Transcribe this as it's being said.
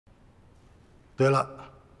对了，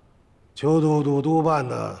邱都督督办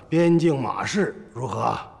的边境马事如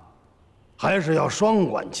何？还是要双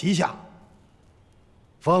管齐下，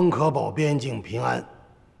方可保边境平安。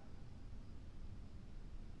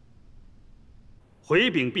回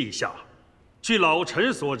禀陛下，据老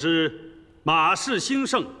臣所知，马氏兴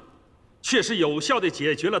盛，确实有效地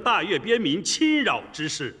解决了大越边民侵扰之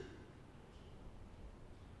事。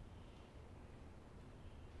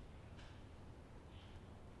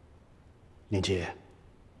宁琪，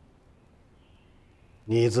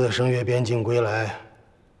你自声越边境归来，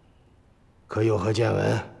可有何见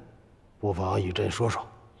闻？不妨与朕说说。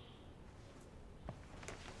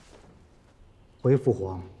回父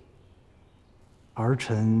皇，儿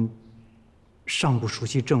臣尚不熟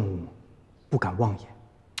悉政务，不敢妄言。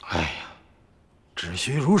哎呀，只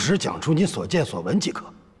需如实讲出你所见所闻即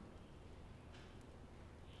可。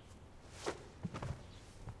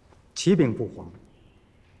启禀父皇，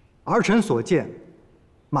儿臣所见，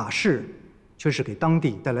马氏却是给当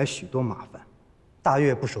地带来许多麻烦。大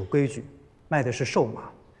越不守规矩，卖的是瘦马，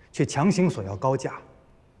却强行索要高价，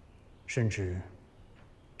甚至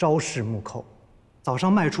朝市暮扣，早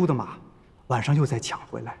上卖出的马，晚上又再抢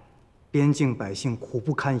回来，边境百姓苦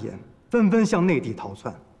不堪言，纷纷向内地逃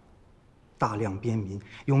窜。大量边民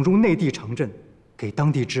涌入内地城镇，给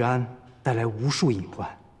当地治安带来无数隐患。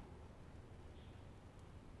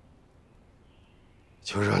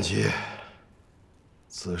邱尚奇，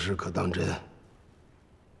此事可当真？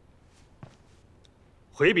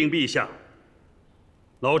回禀陛下，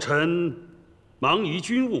老臣忙于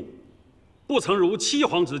军务，不曾如七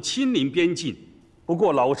皇子亲临边境。不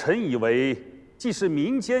过老臣以为，既是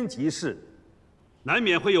民间集市，难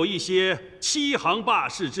免会有一些欺行霸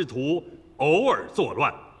市之徒偶尔作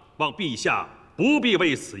乱，望陛下不必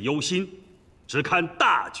为此忧心，只看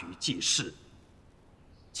大局即是。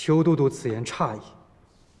邱都督此言差矣。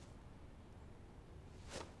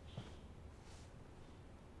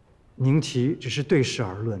宁琪只是对事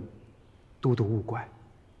而论，都督勿怪。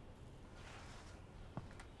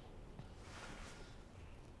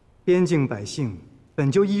边境百姓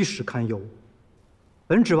本就衣食堪忧，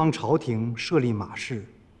本指望朝廷设立马市，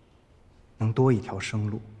能多一条生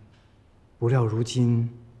路，不料如今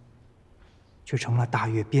却成了大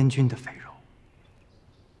越边军的肥肉。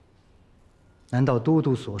难道都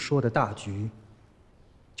督所说的大局，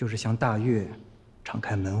就是向大越敞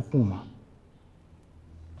开门户吗？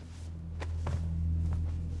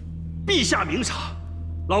陛下明察，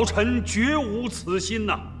老臣绝无此心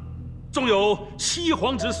呐。纵有七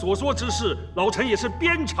皇子所说之事，老臣也是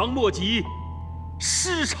鞭长莫及，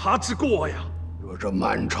失察之过呀。若这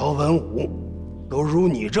满朝文武都如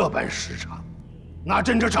你这般失察，那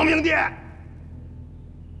朕这长命殿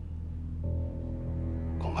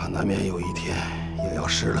恐怕难免有一天也要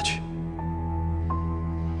失了去。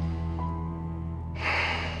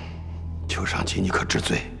邱尚奇，你可知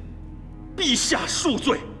罪？陛下恕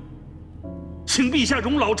罪，请陛下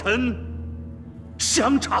容老臣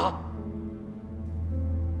详查。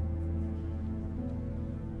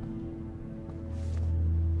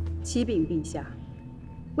启禀陛下，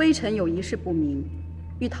微臣有一事不明，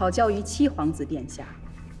欲讨教于七皇子殿下，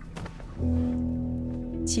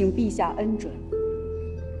请陛下恩准。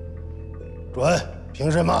准，凭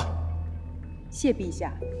什么？谢陛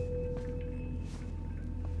下。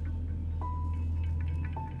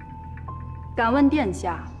敢问殿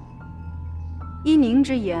下，依您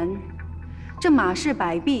之言，这马市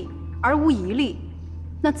百弊而无一例，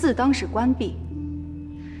那自当是关闭。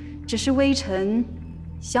只是微臣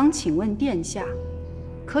想请问殿下，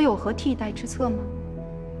可有何替代之策吗？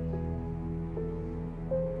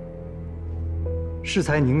适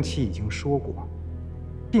才宁琪已经说过，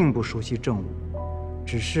并不熟悉政务，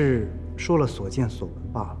只是说了所见所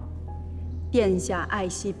闻罢了。殿下爱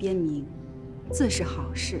惜边民，自是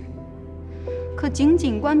好事。可仅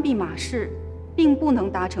仅关闭马市，并不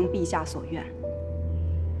能达成陛下所愿，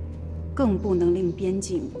更不能令边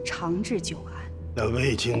境长治久安。那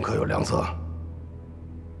卫青可有良策？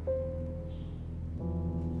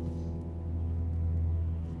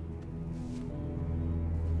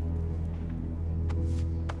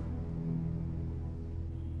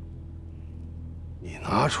你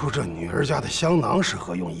拿出这女儿家的香囊是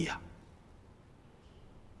何用意啊？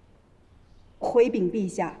回禀陛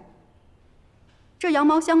下，这羊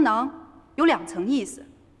毛香囊有2层意思，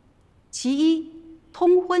其一，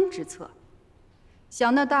通婚之策。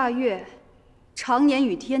想那大越常年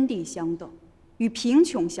与天地相斗，与贫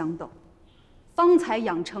穷相斗，方才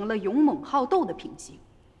养成了勇猛好斗的品行。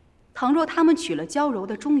倘若他们娶了娇柔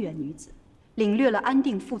的中原女子，领略了安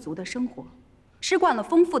定富足的生活，吃惯了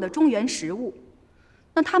丰富的中原食物，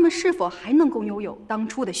那他们是否还能够拥有当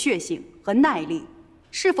初的血性和耐力？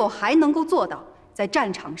是否还能够做到在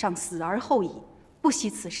战场上死而后已，不惜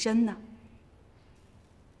此身呢？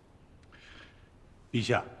陛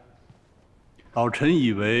下，老臣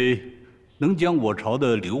以为能将我朝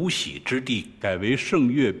的流徙之地改为圣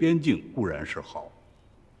越边境固然是好，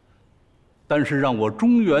但是让我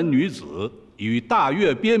中原女子与大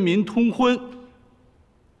越边民通婚，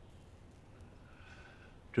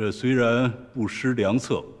这虽然不失良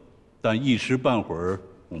策，但一时半会儿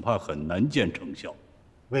恐怕很难见成效。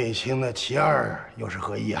卫青的其二又是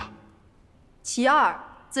何意啊？其二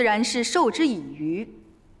自然是授之以渔。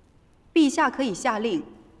陛下可以下令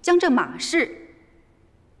将这马氏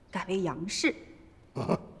改为杨氏。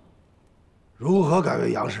如何改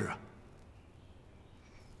为杨氏啊？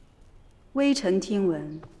微臣听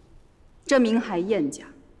闻，这明海燕家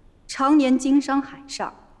常年经商海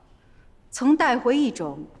上，曾带回一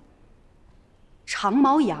种长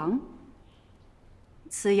毛羊。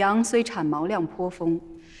此羊虽产毛量颇丰，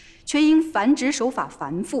却因繁殖手法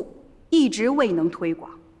繁复，一直未能推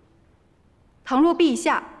广。倘若陛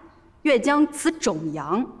下愿将此种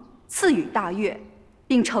羊赐予大越，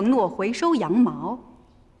并承诺回收羊毛，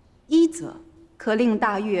一则可令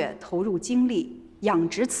大越投入精力养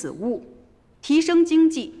殖此物，提升经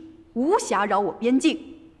济，无暇扰我边境；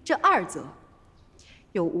这二则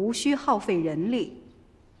又无需耗费人力，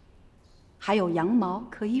还有羊毛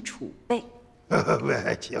可以储备。魏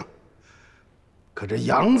爱卿，可这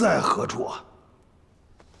羊在何处啊？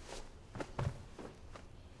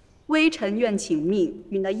微臣愿请命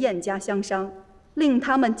与那燕家相商，令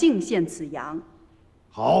他们进献此羊。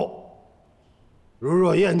好，如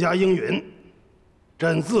若燕家应允，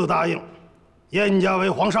朕自答应燕家为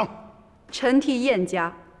皇上。臣替燕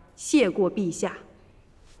家谢过陛下。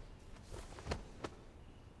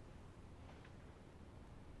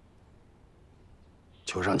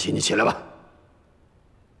丘尚奇，你起来吧。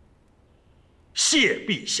谢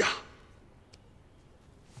陛下。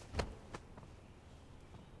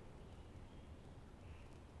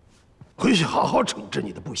回去好好惩治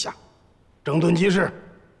你的部下。整顿机事，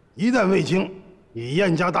一旦卫青与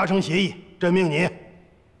燕家达成协议，朕命你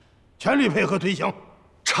全力配合推行。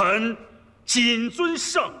臣谨遵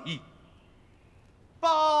上意。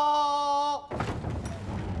报！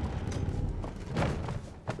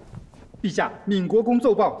陛下，闽国公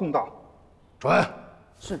奏报送到。传。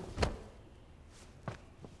是。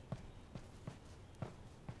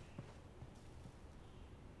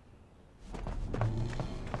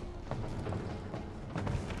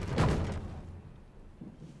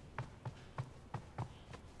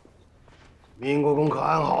闽国公可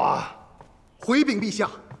安好啊？回禀陛下，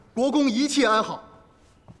国公一切安好。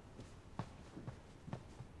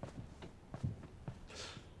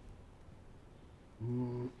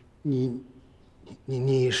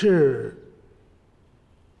你是？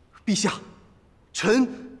陛下，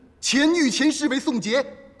臣前御前侍卫宋杰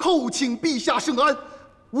叩请陛下圣安，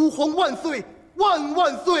吾皇万岁万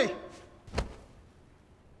万岁！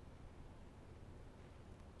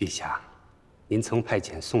陛下，您曾派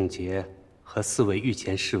遣宋杰和4位御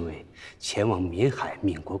前侍卫前往闽海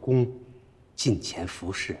闽国公进前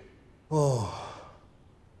服侍。哦，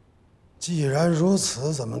既然如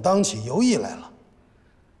此，怎么当起游艺来了？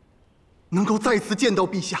能够再次见到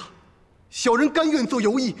陛下，小人甘愿做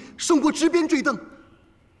游艺，胜过执鞭坠镫。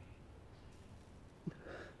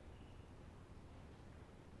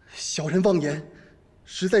小人妄言，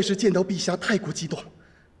实在是见到陛下太过激动。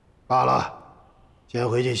罢了，先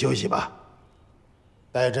回去休息吧。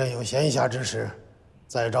待朕有闲暇之时，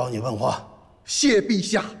再找你问话。谢陛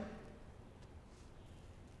下。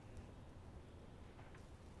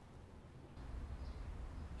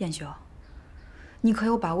燕兄，你可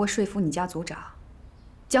有把握说服你家族长，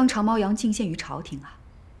将长毛羊进献于朝廷啊？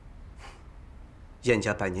燕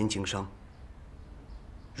家百年经商，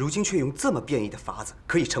如今却用这么变异的法子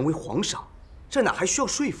可以成为皇上，这哪还需要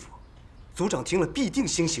说服？族长听了必定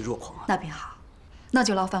欣喜若狂啊！那便好，那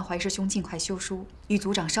就劳烦怀师兄尽快修书，与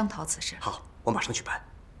族长商讨此事。好，我马上去办。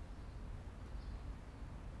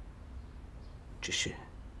只是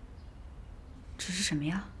什么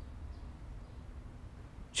呀？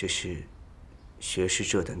只是学士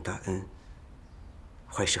这等大恩，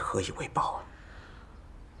怀是何以为报啊？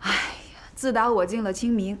哎呀，自打我进了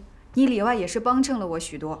清明，你里外也是帮衬了我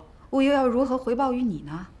许多，我又要如何回报于你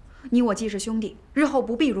呢？你我既是兄弟，日后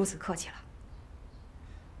不必如此客气了。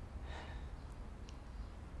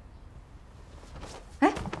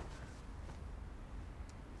哎，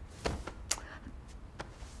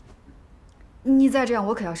你再这样，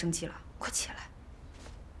我可要生气了。快起来！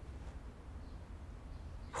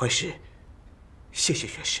怀是，谢谢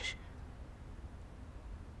学士。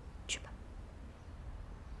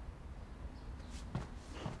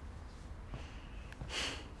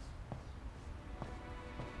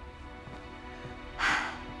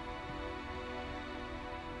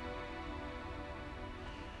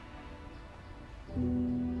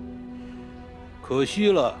可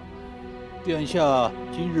惜了，殿下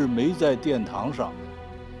今日没在殿堂上，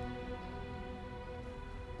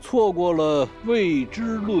错过了未知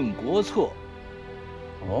论国策。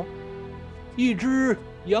哦，一只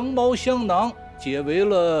羊毛香囊解为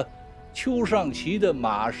了丘上骑的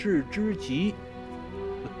马氏之疾。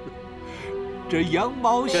这羊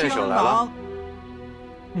毛香囊，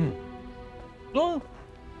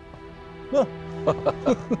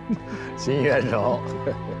新元首。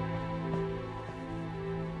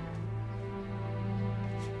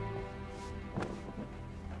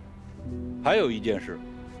还有一件事，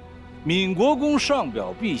闽国公上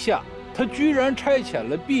表陛下，他居然差遣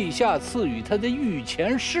了陛下赐予他的御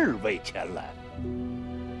前侍卫前来。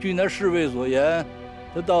据那侍卫所言，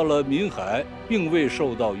他到了闽海，并未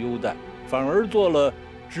受到优待，反而做了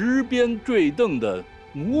执鞭坠镫的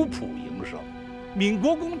奴仆营生。闽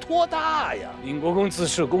国公托大呀！闽国公自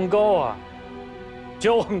恃功高啊，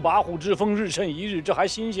骄横跋扈之风日甚一日，这还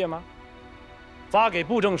新鲜吗？发给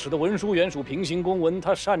布政使的文书原属平行公文，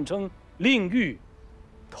他擅称令御，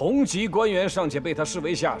同级官员尚且被他视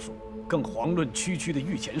为下属，更遑论区区的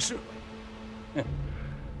御前侍卫。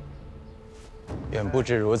远不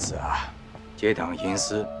止如此啊！结党营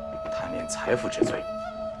私、贪恋财富之罪，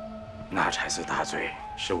那才是大罪，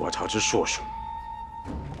是我朝之所属。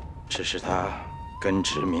只是他根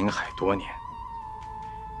植闽海多年，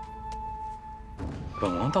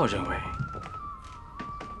本王倒认为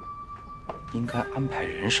应该安排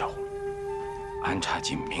人手，安插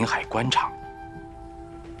进闽海官场，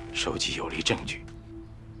收集有力证据，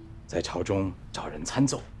在朝中找人参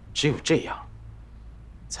奏。只有这样，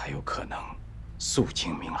才有可能肃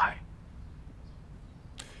清闽海。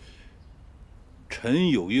臣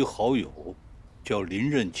有一好友，叫林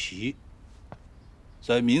任奇，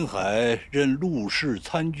在闽海任陆氏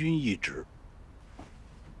参军一职。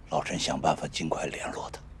老臣想办法尽快联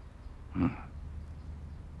络他。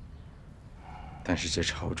但是这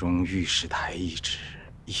朝中御史台一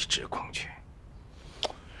直空缺。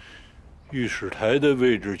御史台的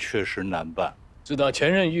位置确实难办。自打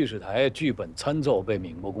前任御史台剧本参奏被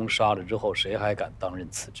闽国公杀了之后，谁还敢担任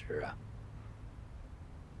此职啊？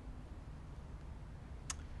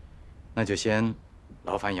那就先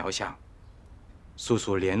劳烦姚相，速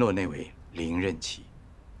速联络那位林任奇。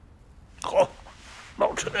好，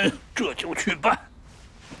老臣这就去办。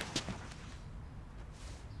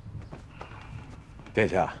殿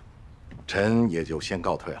下，臣也就先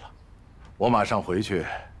告退了。我马上回去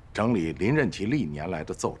整理林任奇历年来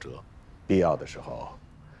的奏折，必要的时候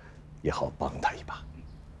也好帮他一把。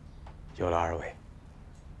有了二位。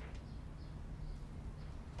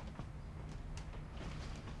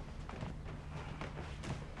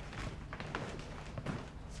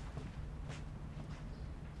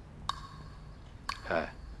哎，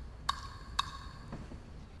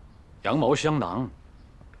羊毛香囊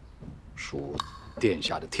属殿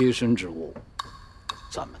下的贴身之物，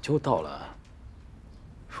怎么就到了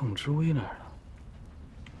凤之威那儿了？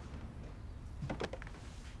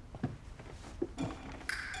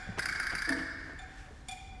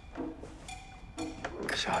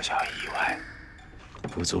小小意外，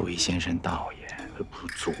不足为先生道也。不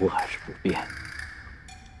足还是不便？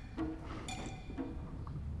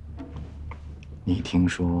你听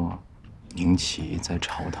说宁齐在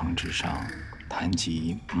朝堂之上谈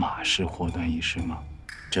及马氏祸端一事吗？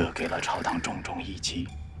这给了朝堂重重一击，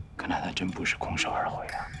看来他真不是空手而回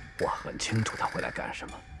啊！我很清楚他会来干什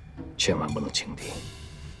么，千万不能轻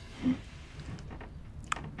敌。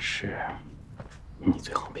是，你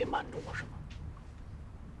最好别瞒着我，是吗？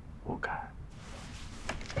不敢。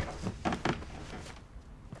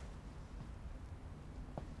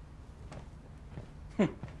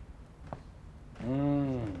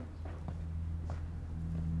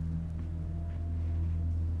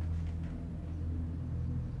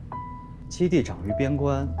七弟长于边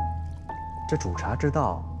关，这主茶之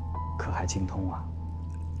道，可还精通啊？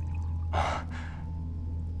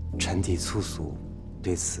臣弟粗俗，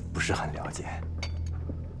对此不是很了解。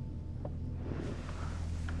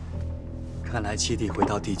看来七弟回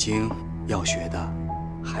到帝京要学的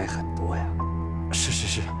还很多呀。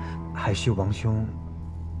是，还需王兄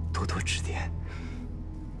多多指点。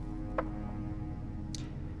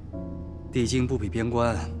帝京不比边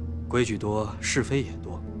关，规矩多，是非也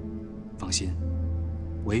多。放心，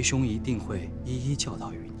为兄一定会一一教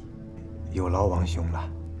导于你。有劳王兄了。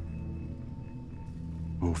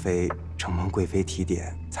母妃承蒙贵妃提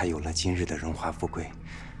点，才有了今日的荣华富贵，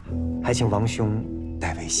还请王兄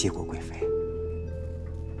代为谢过贵妃。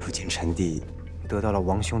如今臣弟得到了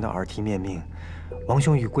王兄的耳提面命，王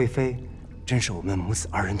兄与贵妃真是我们母子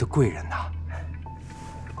二人的贵人呐。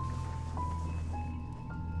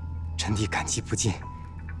臣臣弟感激不尽，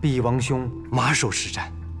必以王兄马首是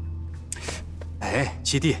瞻。哎，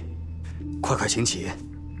七弟，快请起。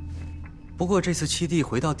不过这次七弟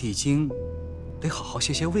回到帝京，得好好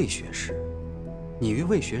谢谢魏学士。你与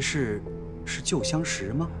魏学士是旧相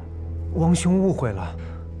识吗？王兄误会了，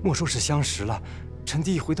莫说是相识了，臣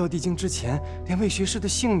弟回到帝京之前，连魏学士的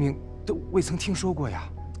姓名都未曾听说过呀。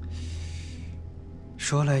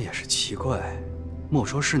说来也是奇怪，莫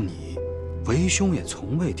说是你，为兄也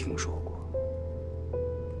从未听说过。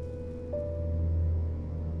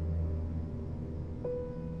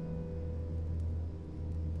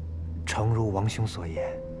诚如王兄所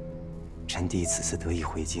言，臣弟此次得以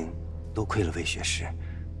回京，多亏了魏学士。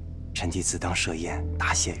臣弟自当设宴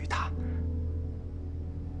答谢于他。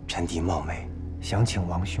臣弟冒昧，想请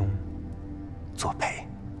王兄作陪。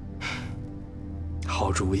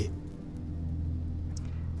好主意，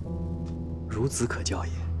孺子可教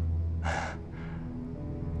也。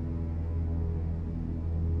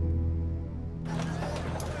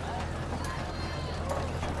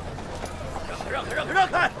让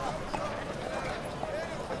开！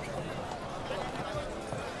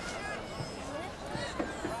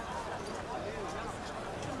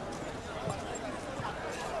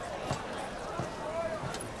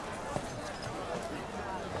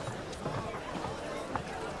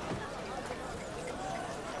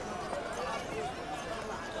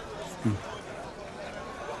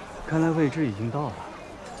看来魏之已经到了。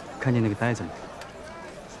看见那个呆子没？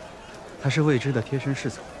他是魏之的贴身侍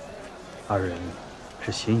从，二人是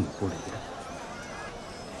形影不离的。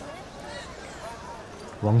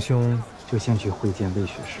王兄就先去会见魏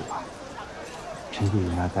学士吧。臣弟与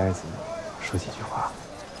那呆子说几句话。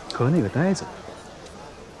和那个呆子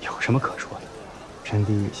有什么可说的？臣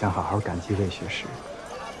弟想好好感激魏学士，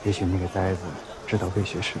也许那个呆子知道魏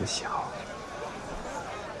学士的喜好。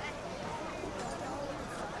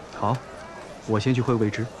好，我先去会魏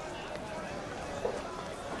之。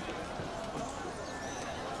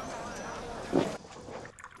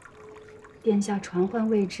殿下传唤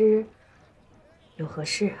魏之，有何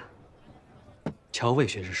事啊？瞧魏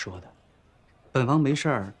学士说的，本王没事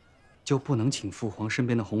儿，就不能请父皇身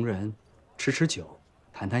边的红人吃酒、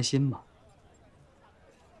谈心吗？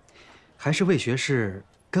还是魏学士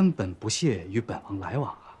根本不屑与本王来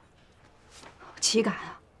往啊？岂敢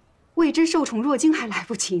啊！魏之受宠若惊，还来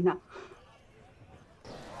不及呢。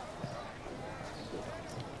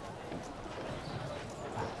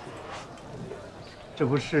这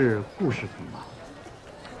不是顾侍从吗？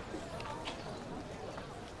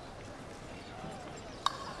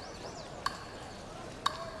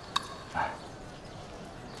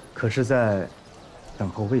可是在等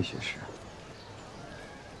候魏学士。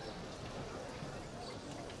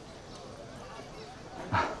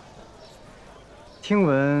听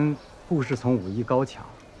闻顾侍从武艺高强，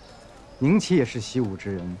宁齐也是习武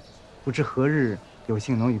之人，不知何日有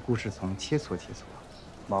幸能与顾侍从切磋切磋。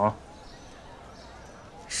忙。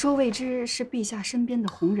说魏之是陛下身边的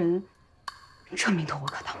红人，这名头我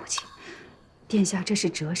可当不起。殿下这是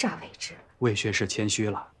折煞魏之。魏学士谦虚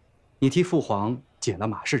了，你替父皇解了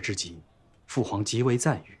马氏之急，父皇极为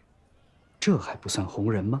赞誉，这还不算红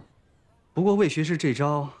人吗？不过魏学士这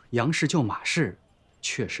招杨氏救马氏，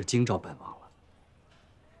确实惊着本王了。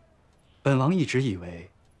本王一直以为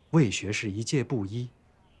魏学士一介布衣，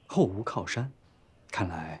后无靠山，看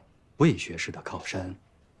来魏学士的靠山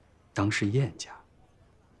当是燕家。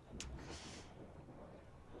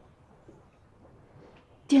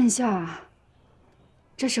殿下，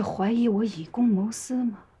这是怀疑我以公谋私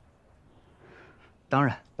吗？当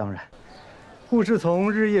然，当然。顾侍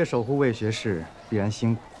从日夜守护魏学士，必然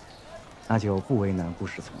辛苦，那就不为难顾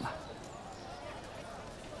侍从了。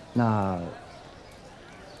那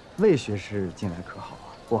魏学士近来可好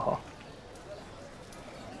啊？不好。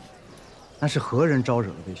那是何人招惹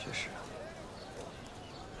了魏学士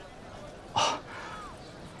啊？啊，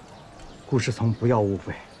顾侍从不要误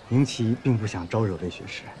会，宁齐并不想招惹魏学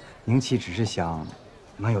士，宁齐只是想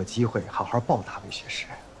能有机会好好报答魏学士。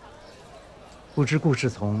不知顾侍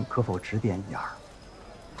从可否指点一二，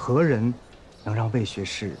何人能让魏学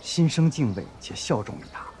士心生敬畏且效忠于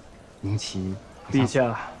他？宁齐，陛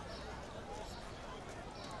下，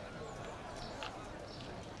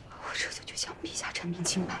我这就去向陛下陈明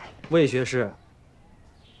清白。魏学士，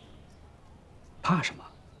怕什么？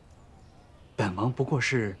本王不过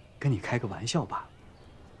是跟你开个玩笑罢了。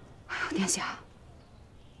哎呦，殿下，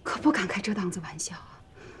可不敢开这档子玩笑啊！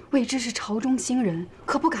魏之是朝中新人，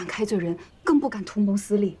可不敢开罪人，更不敢图谋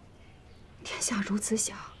私利。殿下如此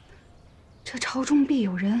想，这朝中必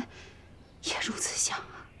有人也如此想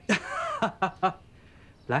啊！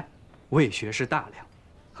来，魏学士大量，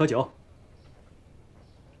喝酒。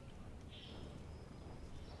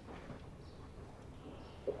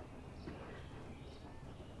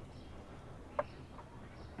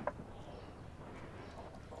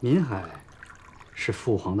岷海是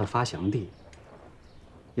父皇的发祥地，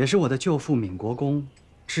也是我的舅父闵国公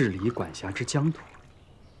治理管辖之疆土。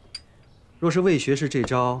若是魏学士这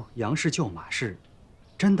招杨氏救马氏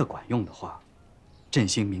真的管用的话，振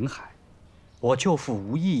兴岷海，我舅父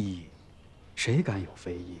无异议，谁敢有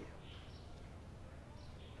非议？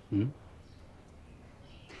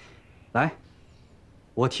来，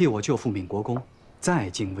我替我舅父闵国公再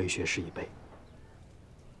敬魏学士一杯。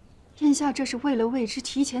殿下这是为了为之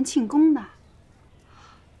提前庆功呢。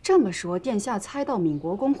这么说，殿下猜到闵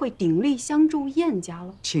国公会鼎力相助燕家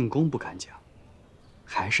了？庆功不敢讲，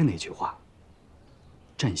还是那句话，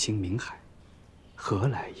振兴岷海，何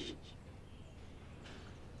来异议？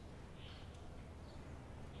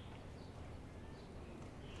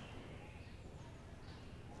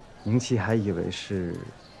宁戚还以为是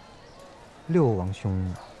六王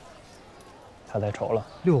兄，他在愁了。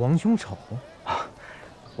六王兄愁啊，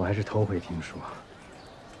我还是头回听说。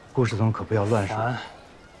故事中可不要乱说。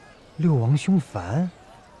六王兄烦，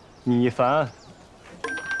你烦。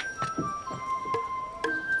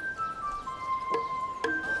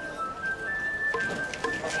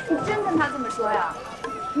你真跟他这么说呀？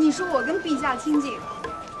你说我跟陛下亲近，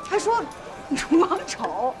还说楚王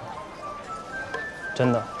丑。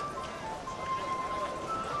真的。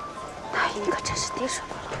那你可真是滴水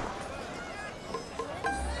不漏。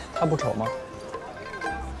他不丑吗？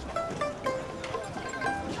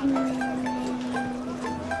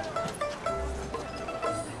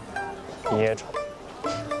你也丑。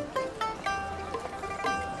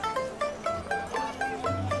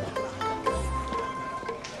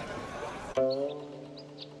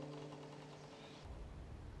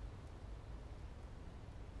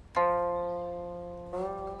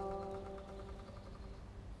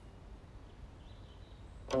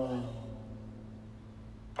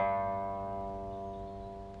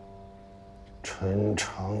臣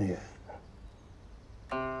长远，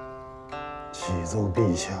启奏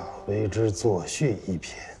陛下，为之作序一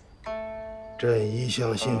篇。朕一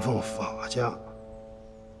向信奉法家，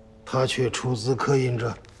他却出资刻印着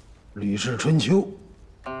《吕氏春秋》，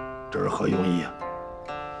这是何用意啊？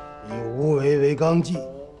以无为为纲纪，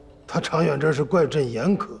他长远这是怪朕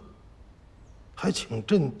严苛，还请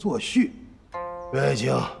朕作序。岳爱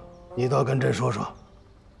卿，你倒跟朕说说，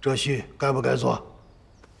这序该不该做？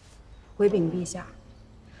回禀陛下，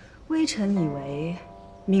微臣以为，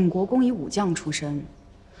闵国公以武将出身，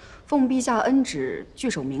奉陛下恩旨据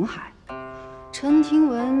守岷海。臣听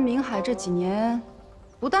闻岷海这几年，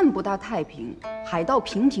不但不大太平，海盗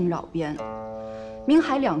频频扰边，岷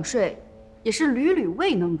海两税也是屡屡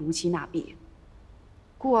未能如期纳币，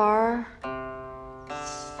故而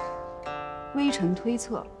微臣推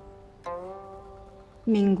测，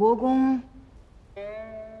闵国公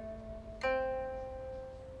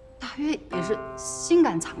大约也是心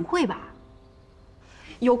感惭愧吧，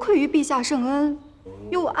有愧于陛下圣恩，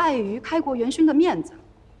又碍于开国元勋的面子，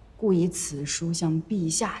故以此书向陛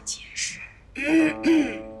下解释。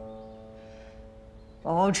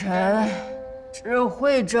薄臣只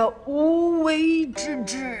会这无为之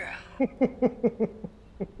治。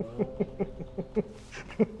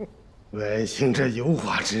爱卿这油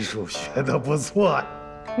画之术学得不错呀。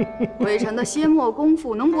微臣的先墨功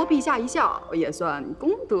夫能博陛下一笑，也算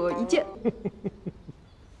功德一件。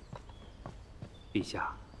陛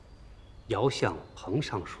下，遥向彭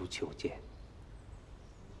尚书求见。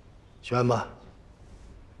宣吧。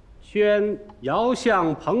宣遥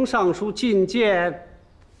向彭尚书觐见。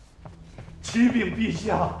启禀陛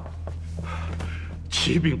下，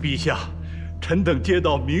启禀陛下，臣等接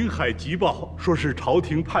到岷海急报，说是朝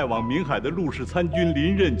廷派往岷海的陆氏参军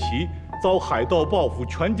林任其遭海盗报复，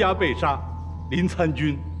全家被杀，林参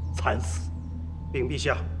军惨死。禀陛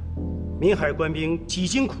下，岷海官兵几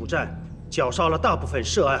经苦战，绞杀了大部分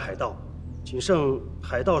涉案海盗，仅剩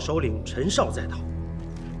海盗首领陈绍在逃。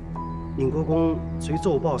闵国公随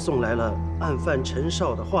奏报送来了案犯陈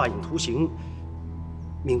绍的画影图形。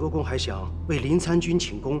闵国公还想为林参军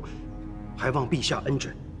请功，还望陛下恩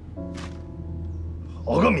准。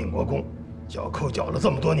好个闵国公，剿寇剿了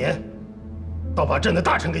这么多年，倒把朕的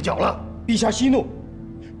大臣给剿了。陛下息怒，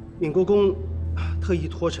闵国公特意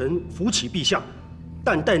托臣扶起陛下，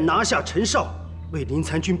但待拿下陈绍，为林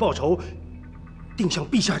参军报仇，定向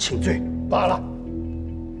陛下请罪。罢了，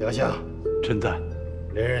丞相，臣在。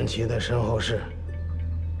林任其的身后事，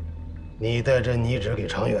你带着拟旨给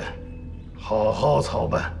长远，好好操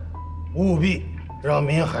办，务必让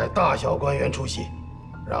岷海大小官员出席，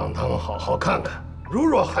让他们好好看看，如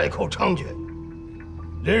若海寇猖獗，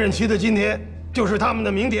林任其的今天就是他们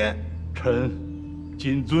的明天。臣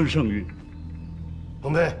谨遵圣谕。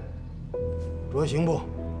彭佩，着刑部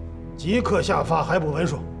即刻下发海捕文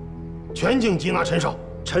书。全境缉拿陈少。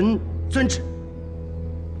臣遵旨。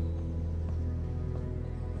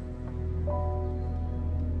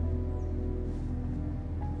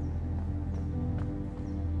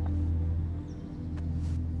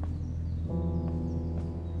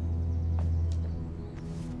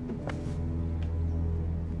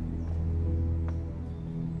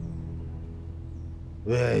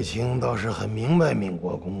魏爱卿倒是很明白闵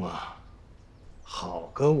国公啊，好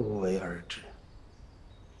个无为而治！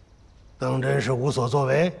当真是无所作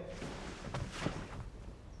为？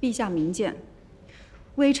陛下明鉴，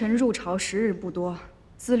微臣入朝时日不多，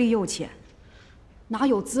资历又浅，哪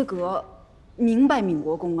有资格明白闵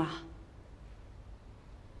国公啊？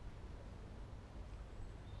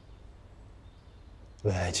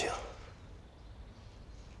魏爱卿，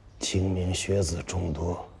清明学子众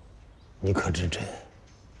多，你可知朕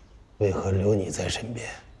为何留你在身边？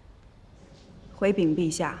回禀陛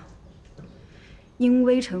下，因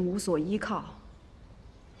微臣无所依靠，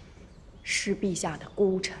是陛下的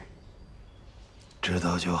孤臣。知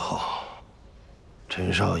道就好。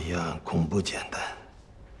陈少一案恐不简单，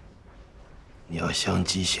你要相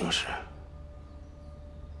机行事。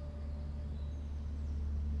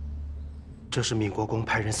这是闵国公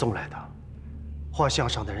派人送来的，画像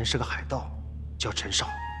上的人是个海盗，叫陈少。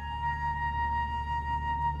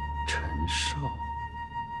陈少，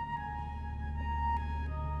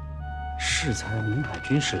适才闽海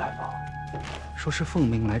军师来报，说是奉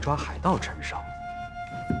命来抓海盗陈少。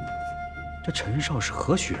这陈少是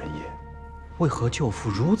何许人也？为何救父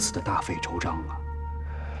如此的大费周章啊？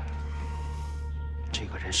这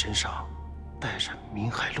个人身上带着闽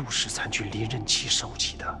海陆氏参军林任期收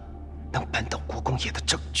集的能扳倒国公爷的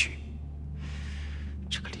证据。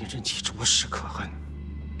这个林任期着实可恨，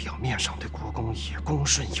表面上对国公爷恭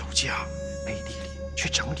顺有加，背地里却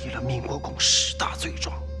整理了闵国公10大罪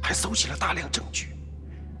状，还搜集了大量证据，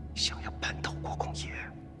想要扳倒国公爷。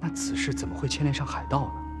那此事怎么会牵连上海盗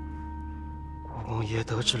呢？国公爷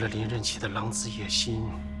得知了林任期的狼子野心，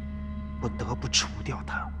不得不除掉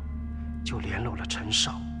他，就联络了陈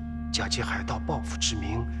少，假借海盗报复之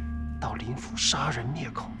名，到林府杀人灭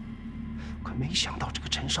口。可没想到这个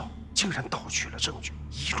陈少竟然盗取了证据，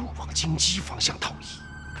一路往京畿方向逃逸。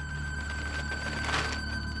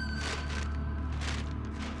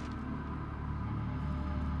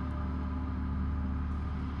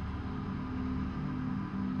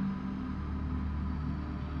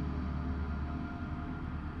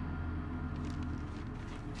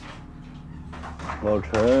老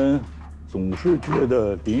臣总是觉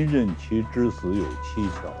得林任期之死有蹊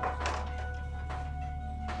跷。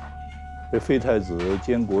这废太子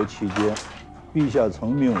监国期间，陛下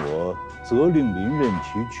曾命我责令林任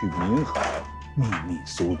期去闽海秘密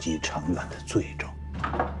搜集长远的罪证。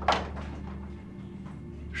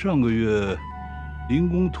上个月，林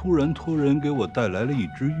公突然托人给我带来了一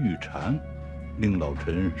只玉蝉，令老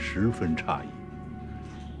臣十分诧异。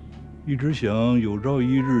一直想有朝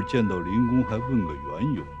一日见到林公，还问个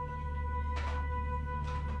缘由。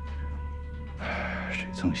谁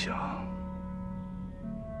曾想，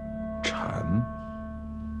蝉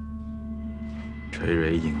垂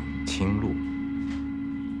蕊影清露，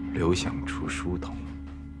流响出疏桐。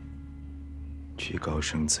居高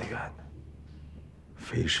声自远，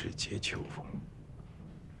非是皆秋风。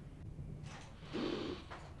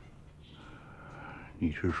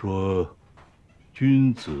你是说？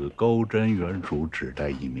君子高瞻远瞩，只待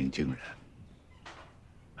一鸣惊人。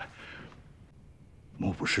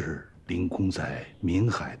莫不是林公在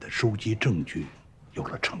闽海的收集证据有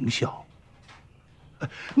了成效？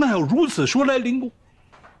那要如此说来，林公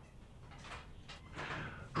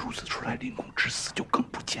之死就更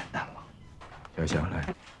不简单了。姚相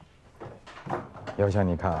来，姚相，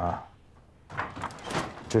你看啊，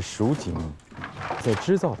这蜀锦在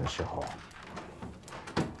织造的时候，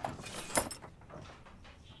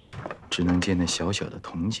只能借那小小的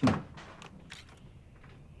铜镜，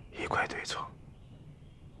一块对错。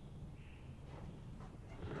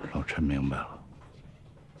老臣明白了，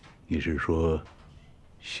你是说，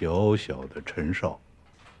小小的陈少，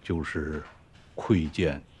就是窥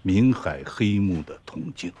见闽海黑幕的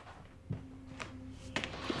铜镜？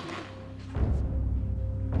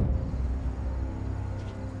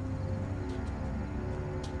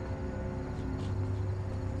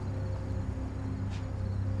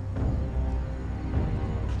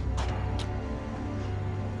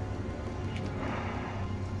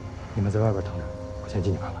你们在外边等着，我先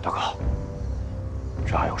进去看看。大哥，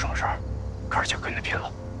这还有什么事儿？哥儿几个跟着拼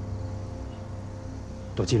了！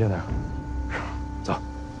多机灵点。走，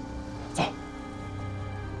走。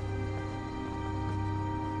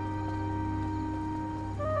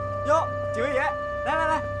哟，几位爷，来来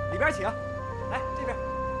来，里边边请。来这边，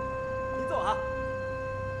您坐啊。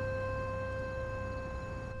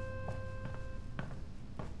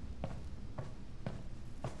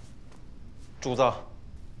主子，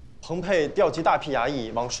彭沛调集大批衙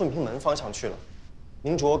役往顺平门方向去了，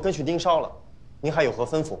明卓跟去盯梢了。您还有何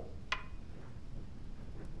吩咐？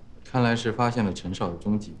看来是发现了陈少的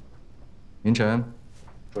踪迹。明晨，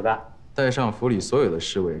主子，带上府里所有的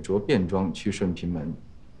侍卫着便装去顺平门，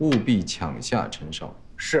务必抢下陈少。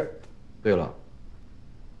是。对了，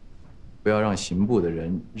不要让刑部的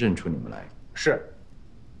人认出你们来。是。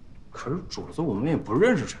可是主子，我们也不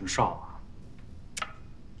认识陈少啊。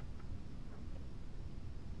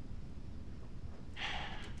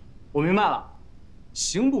我明白了，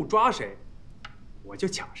刑部抓谁，我就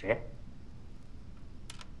抢谁。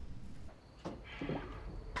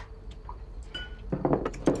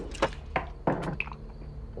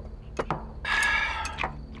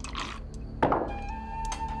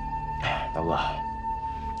大哥，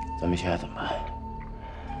咱们现在怎么办？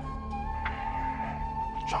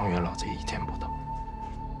常远老贼一天不到，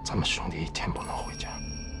咱们兄弟一天不能回家。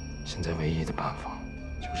现在唯一的办法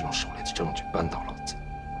就是用手里的证据扳倒老贼。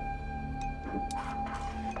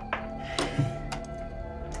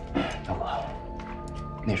大哥，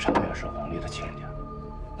那常远是皇帝的亲家，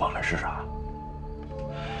我们是啥？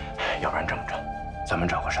要不然这么着，咱们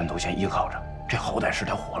找个山头先依靠着，这好歹是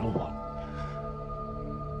条活路啊。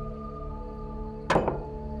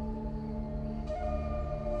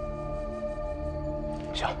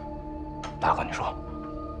行，大哥你说，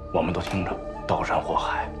我们都听着，刀山火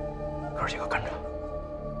海，哥几个跟着。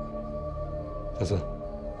小四，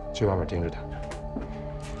去外面盯着他，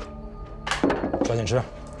抓紧吃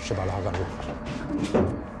，10把拉赶住。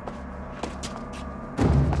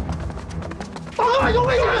大哥，有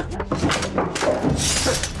危险！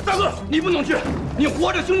大哥，你不能去，你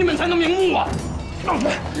活着，兄弟们才能瞑目啊！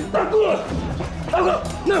大哥，大哥，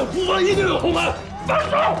那有厨房一定有红门，放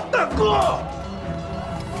手！大哥。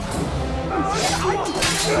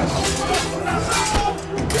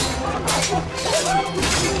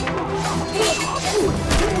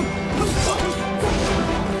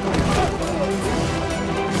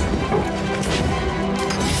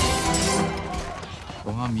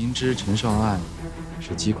本王明知陈少案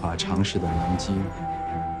是击垮常氏的良机，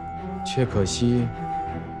却可惜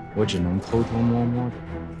我只能偷偷摸摸的，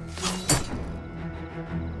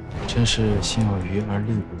真是心有余而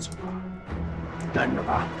力不足啊！忍着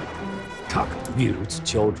吧，他可不必如此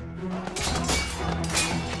焦灼。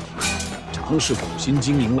常氏苦心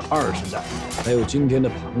经营了20载，还有今天的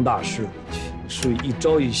庞大势力，是一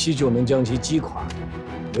朝一夕就能将其击垮。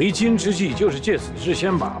为今之计就是借此事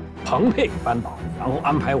先把彭沛给扳倒，然后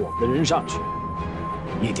安排我们的人上去，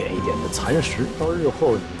一点一点的蚕食，到日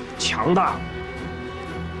后你强大了，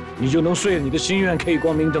你就能遂你的心愿，可以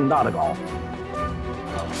光明正大的搞。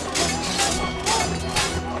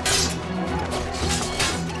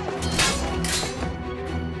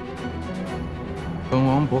本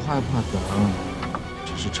王不害怕等，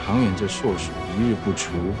只是常远这硕鼠一日不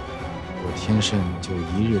除，我天圣就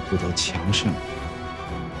一日不得强盛。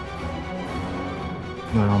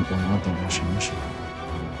要让本王等到什么时候？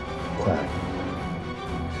快！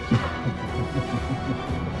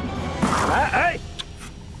哎，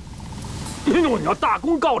你要大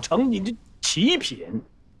功告成，你这极品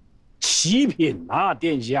啊，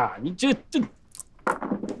殿下，你这。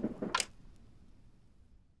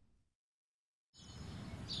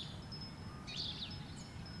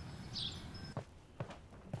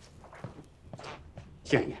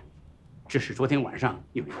相爷，这是昨天晚上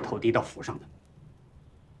有人投递到府上的。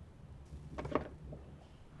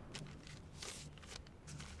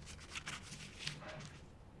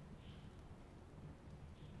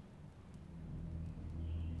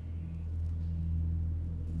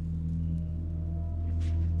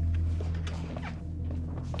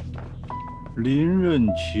林任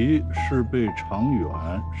其是被常远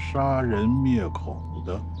杀人灭口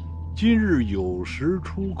的。今日有时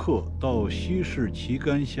出客，到西市旗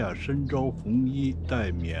杆下深招红衣，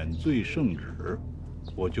待免罪圣旨，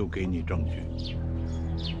我就给你证据。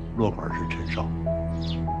落款是陈少。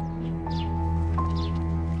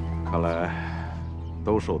看来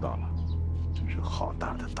都收到了，真是好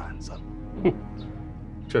大的胆子！哼，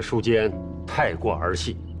这书简太过儿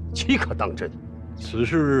戏，岂可当真？此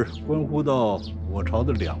事关乎到我朝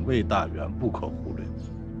的2位大员，不可忽略。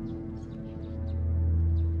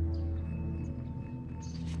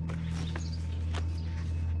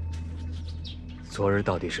昨日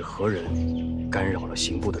到底是何人干扰了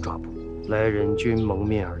刑部的抓捕？来人均蒙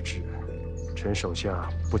面而至，陈手下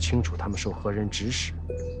不清楚他们受何人指使。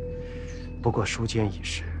不过书简已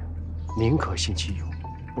逝，宁可信其有，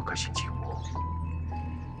不可信其我。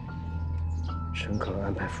臣可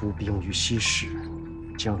安排伏兵于西市，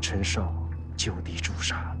将陈少就地诛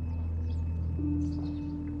杀。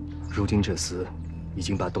如今这厮已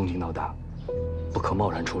经把动静闹大，不可贸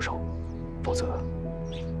然出手，否则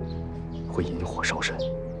会引火烧身。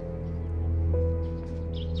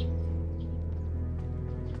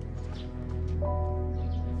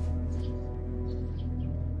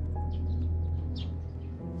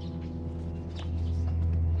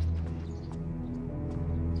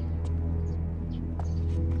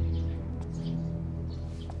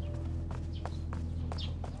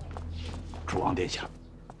主王殿下，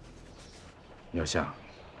要相，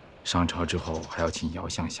上朝之后还要请遥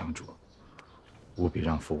相相助，务必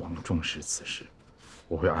让父王重视此事。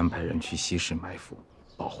我会安排人去西市埋伏，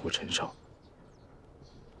保护陈少，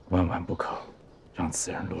万万不可让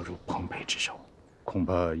此人落入彭佩之手。恐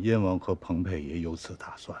怕燕王和彭佩也有此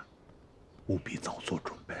打算，务必早做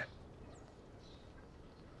准备。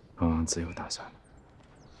彭王自有打算。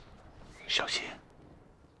小心。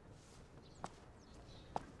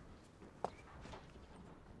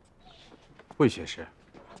魏学士，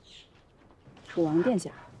楚王殿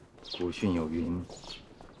下，古训有云：“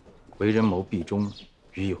为人谋必忠，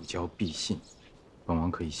与有交必信。”本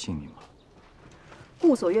王可以信你吗？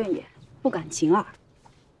故所愿也，不敢轻耳。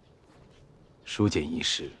书简一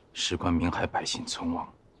事，事关民海百姓存亡，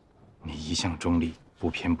你一向中立，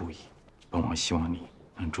不偏不倚，本王希望你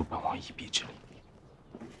能助本王一臂之力。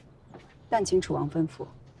但请楚王吩咐。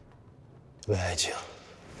魏爱卿，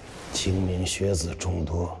清明学子众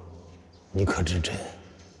多。你可知朕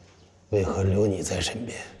为何留你在身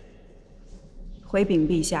边？回禀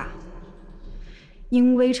陛下，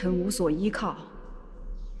因微臣无所依靠，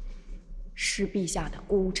是陛下的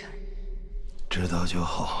孤臣。知道就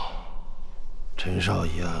好。陈少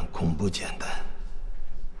一案恐不简单，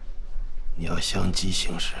你要相机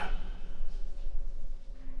行事。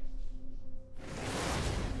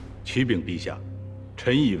启禀陛下，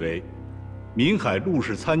臣以为闽海陆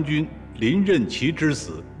氏参军林任其之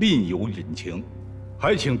死另有隐情，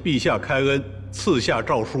还请陛下开恩，赐下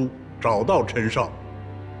诏书，找到陈少，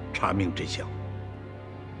查明真相。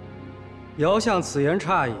遥相此言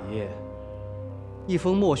差矣。一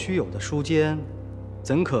封莫须有的书笺，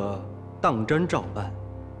怎可当真照办？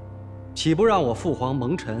岂不让我父皇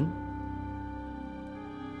蒙尘？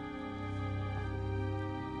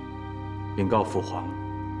禀告父皇，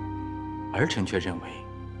儿臣却认为，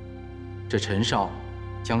这陈少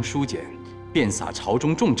将书简遍洒朝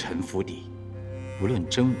中重臣府邸，不论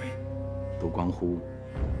真伪，都关乎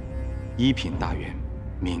一品大员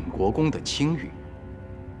闵国公的清誉，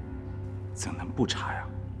怎能不查呀？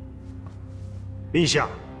陛下，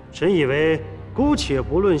臣以为，姑且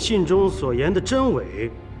不论信中所言的真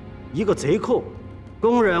伪，一个贼寇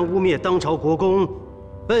公然污蔑当朝国公，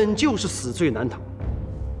本就是死罪难逃。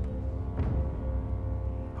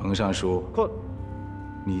彭尚书，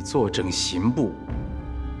你坐镇刑部，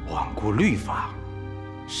罔顾律法，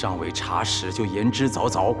尚未查实就言之凿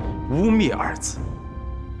凿，污蔑二字，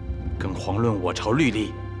更遑论我朝律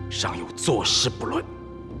例，尚有坐视不论。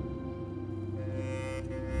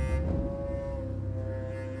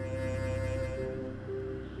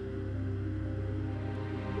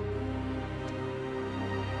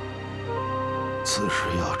此事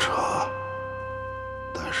要查，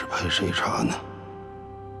但是派谁查呢？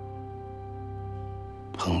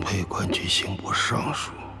彭佩官居刑部尚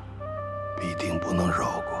书，必定不能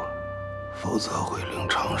饶过，否则会令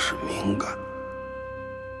常侍敏感。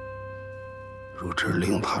如只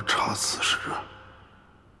令他查此事，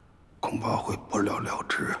恐怕会不了了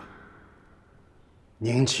之。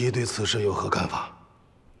宁齐对此事有何看法？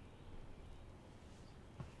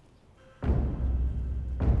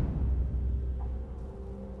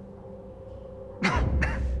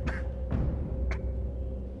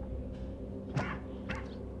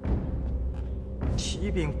启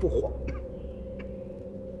禀父皇。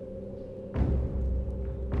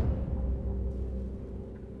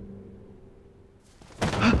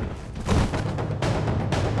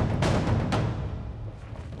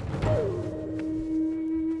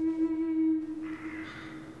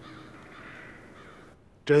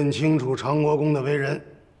朕清楚常国公的为人，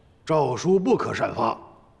诏书不可擅发。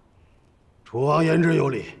楚王言之有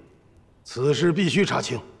理，此事必须查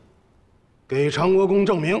清，给常国公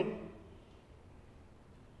证明。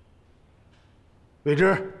未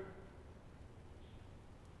知，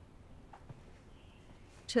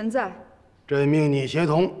臣在。朕命你协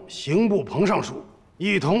同刑部彭尚书，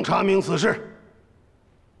一同查明此事。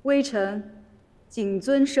微臣谨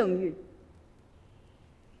遵圣谕。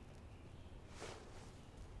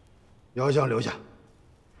遥相留下。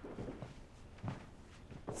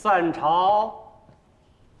散朝。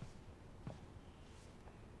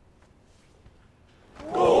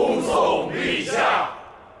恭送陛下。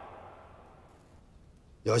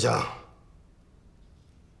姚相，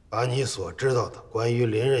把你所知道的关于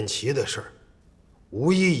林任琪的事儿，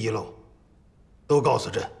无一遗漏，都告诉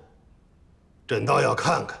朕。朕倒要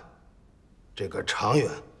看看，这个常远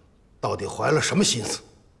到底怀了什么心思。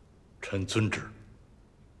臣遵旨。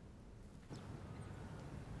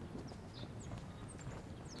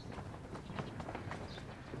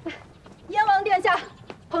燕王殿下，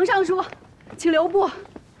彭尚书，请留步。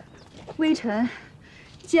微臣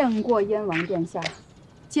见过燕王殿下，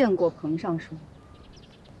见过彭尚书。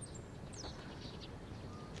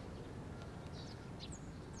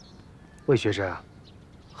魏学士啊，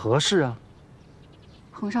何事啊？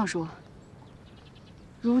彭尚书，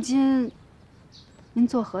如今您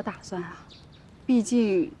作何打算啊？毕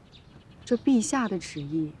竟这陛下的旨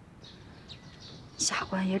意，下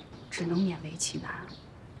官也只能勉为其难，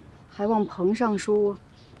还望彭尚书、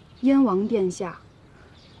燕王殿下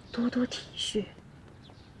多多体恤。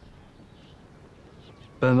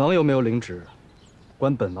本王有没有领旨，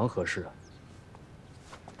关本王何事啊？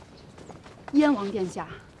燕王殿下，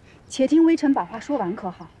且听微臣把话说完，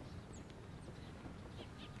可好？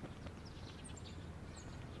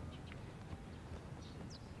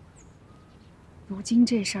如今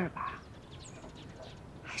这事儿吧，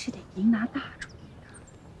还是得您拿大主意的，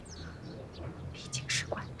毕竟是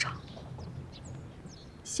关长。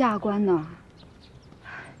下官呢，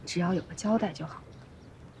只要有个交代就好，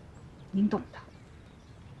您懂的。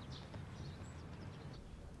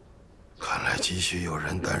看来急需有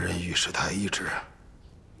人担任御史台一职，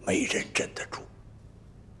没人镇得住。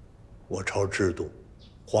我朝制度，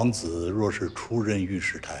皇子若是出任御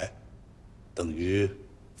史台，等于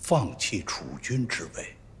放弃储君之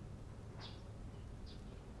位。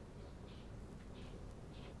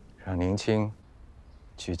让宁卿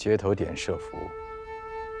去街头点设伏，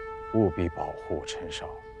务必保护陈少。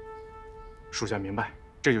属下明白，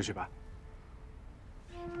这就去办。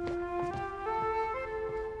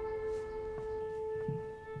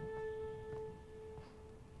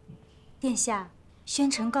殿下，宣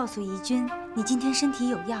臣告诉宜君，你今天身体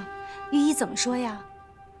有恙，御医怎么说呀？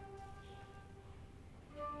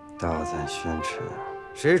大赞宣臣，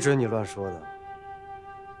谁准你乱说的？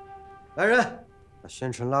来人，把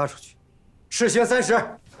宣臣拉出去，斥刑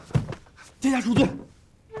30。殿下恕罪。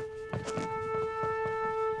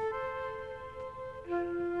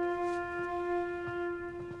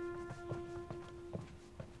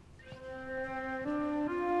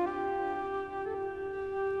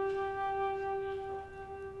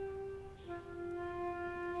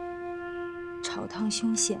朝堂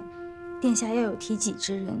凶险，殿下要有提己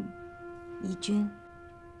之人，宜君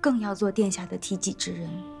更要做殿下的提己之人。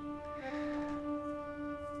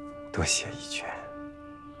多谢宜君，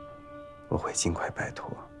我会尽快摆脱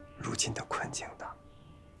如今的困境的，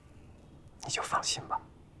你就放心吧。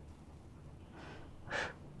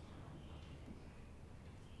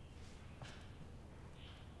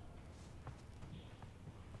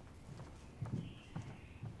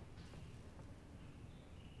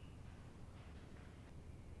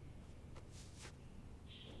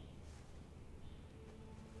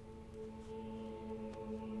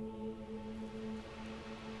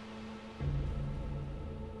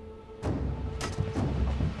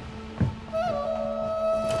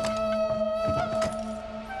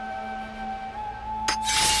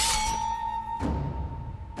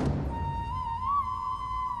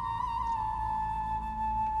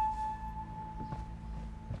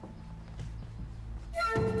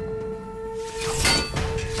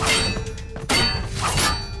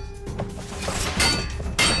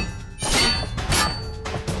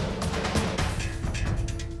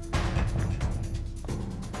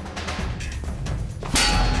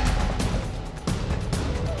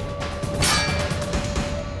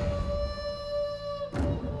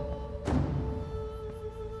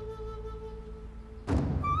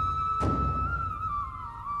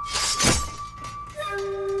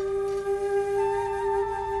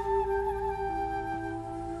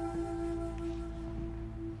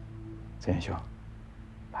子言兄，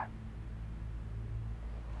来。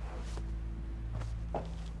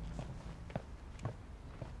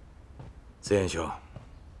子言兄，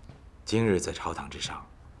今日在朝堂之上，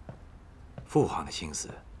父皇的心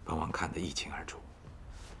思，本王看得一清二楚。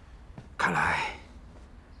看来，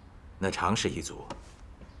那常氏一族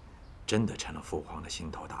真的成了父皇的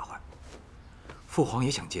心头大患。父皇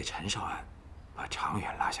也想借陈少安把常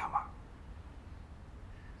远拉下马，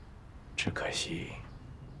只可惜。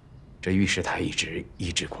这御史台一职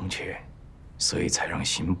一直空缺，所以才让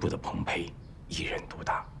刑部的彭培一人独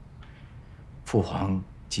大。父皇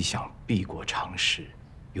既想避过常识，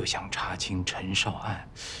又想查清陈少案，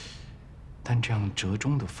但这样折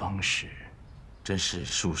中的方式，真是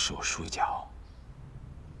束手束脚。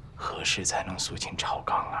何时才能肃清朝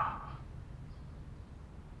纲啊？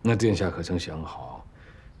那殿下可曾想好，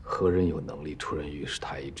何人有能力出任御史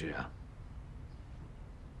太医之啊？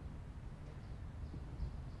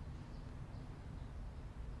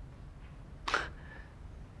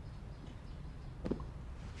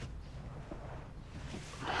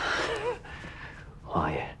王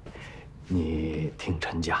爷，你听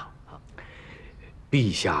臣讲啊，陛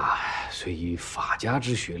下虽以法家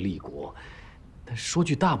之学立国，但说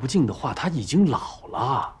句大不敬的话，他已经老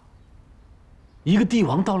了。一个帝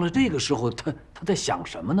王到了这个时候，他在想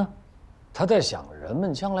什么呢？他在想人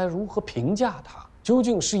们将来如何评价他，究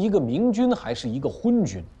竟是一个明君还是一个昏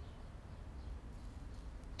君？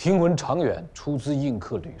听闻常远出资印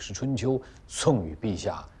刻《吕氏春秋》，送与陛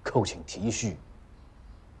下，叩请题序。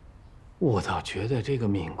我倒觉得这个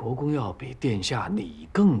闵国公要比殿下你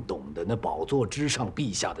更懂得那宝座之上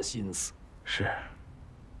陛下的心思。是，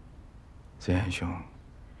子言兄，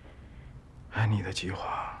按你的计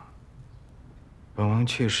划，本王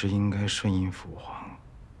确实应该顺应父皇，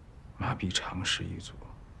麻痹常氏一族，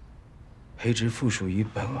培植附属于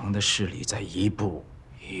本王的势力，再一步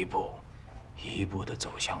地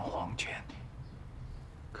走向皇权。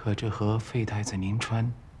可这和废太子宁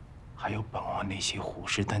川，还有本王那些虎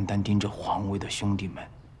视眈眈盯着皇位的兄弟们，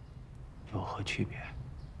有何区别？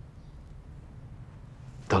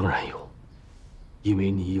当然有，因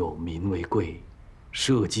为你有民为贵，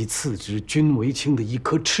社稷次之，君为轻的一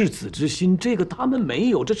颗赤子之心，这个他们没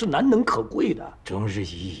有，这是难能可贵的。终日已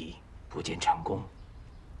矣，不见成功，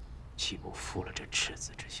岂不负了这赤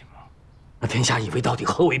子之心吗？那天下以为到底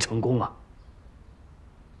何为成功啊？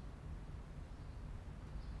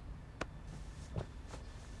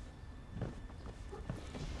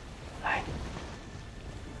来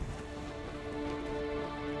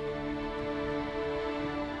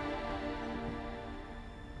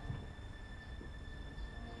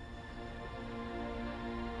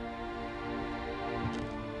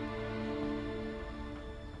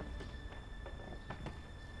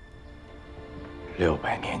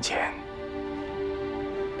，600年前，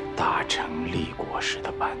大成立国时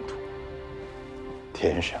的版图，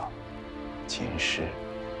天上、秦氏、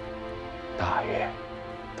大越，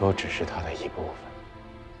都只是它的一部分。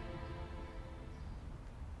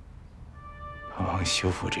本王修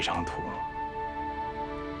复这张图，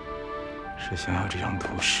是想要这张图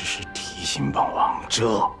时时提醒本王，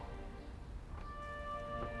这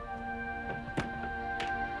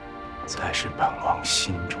才是本王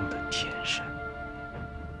心中的天神，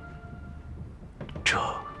这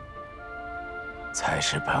才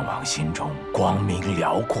是本王心中光明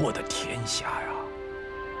辽阔的天下呀！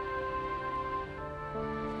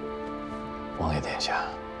王爷殿下，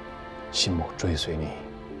信母追随你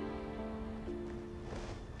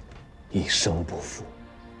一生不负。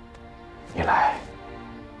你来。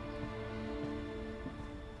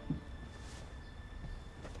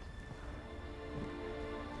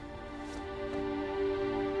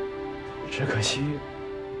只可惜，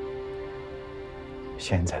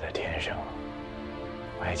现在的天生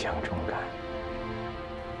外强中干，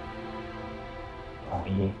统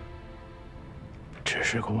一只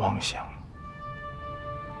是个妄想，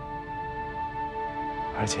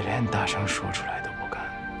而且连大声说出来都不敢。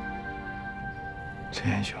崔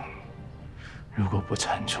彦兄，如果不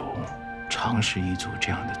铲除常氏一族这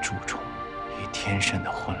样的蛀虫与天生的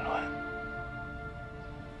混乱，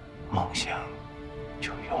梦想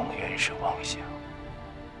就永远是妄想。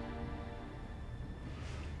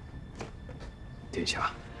殿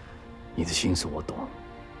下，你的心思我懂，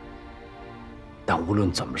但无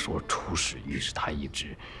论怎么说，出使御史太医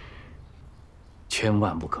职，千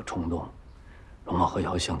万不可冲动。荣茂和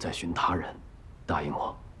姚相在寻他人，答应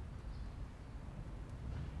我。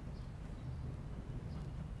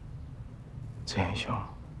崔彦兄，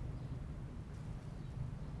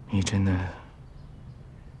你真的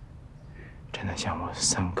像我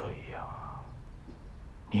三哥一样啊！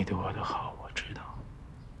你对我的好我知道，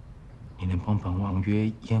你能帮本王约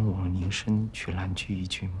燕王宁生去兰居一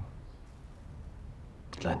聚吗？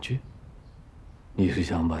兰居？你是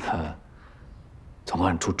想把他从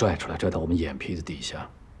暗处拽出来，拽到我们眼皮子底下？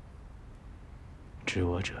知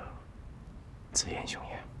我者，自言雄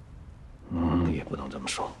言。也不能这么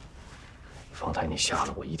说。方才你吓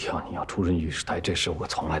了我一跳，你要出任御史台，这事我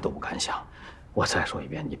从来都不敢想。我再说一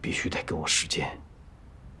遍，你必须得给我时间，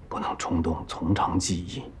不能冲动，从长计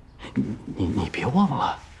议。你别忘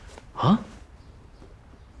了，啊，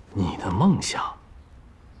你的梦想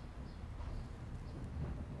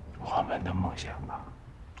我们的梦想吧。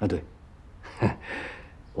啊，对，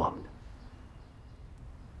我们的。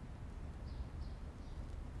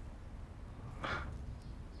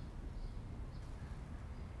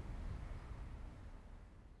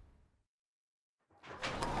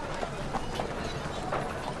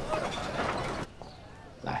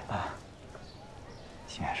来啊，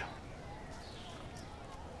先生。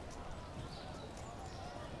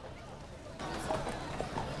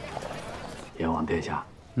阎王殿下，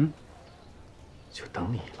就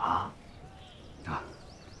等你了。啊，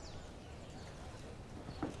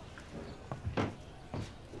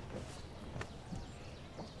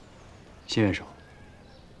谢元首，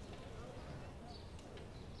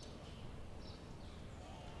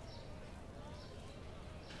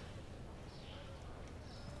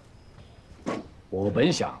我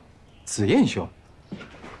本想，紫燕兄，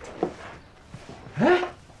哎，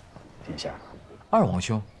殿下，二王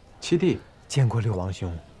兄，七弟见过六王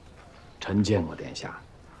兄。臣见过殿下。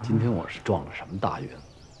今天我是撞了什么大运？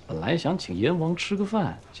本来想请阎王吃个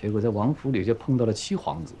饭，结果在王府里就碰到了七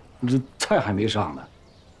皇子，这菜还没上呢，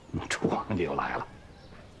楚王就来了。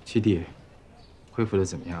七弟，恢复的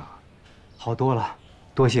怎么样啊？好多了，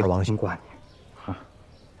多谢王兄挂念。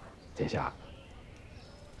殿下，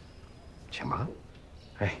请吧。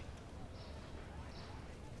哎，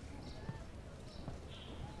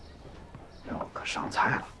我可上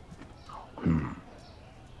菜了。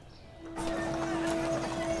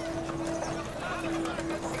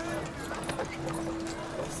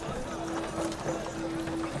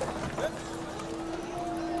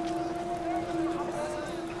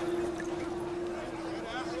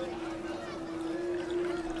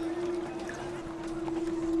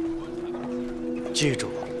记住，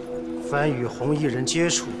凡与红衣人接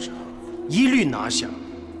触者，一律拿下，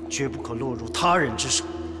绝不可落入他人之手。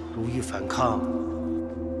如遇反抗，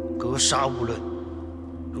格杀勿论。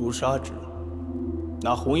如杀之，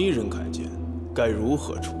那红衣人看见，该如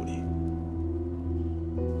何处理？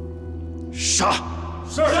杀！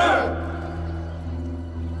是。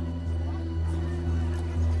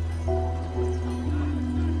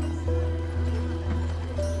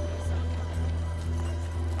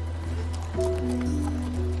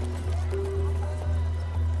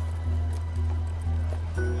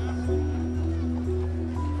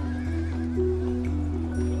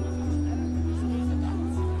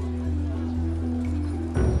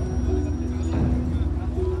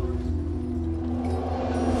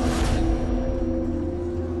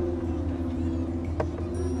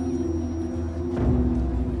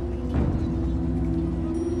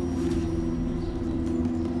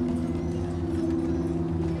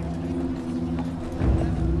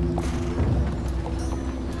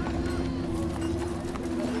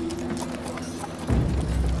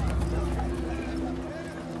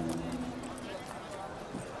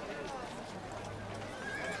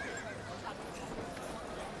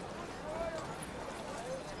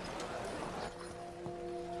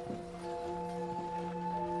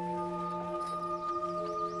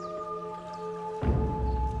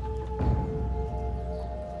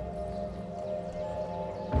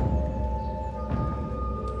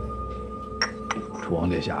楚王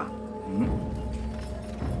殿下，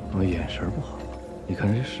我眼神不好，你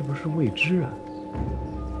看这是不是未知啊？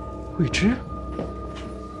未知？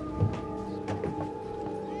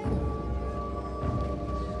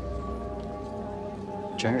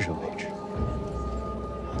真是未知。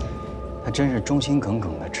他真是忠心耿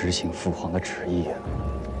耿地执行父皇的旨意啊，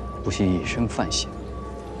不惜以身犯险，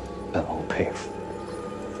本王佩服。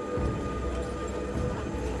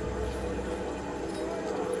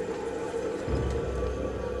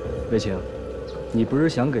卫青，你不是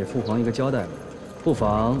想给父皇一个交代吗？不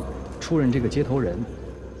妨出任这个接头人，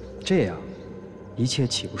这样一切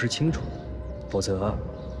岂不是清楚？否则，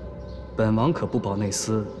本王可不保内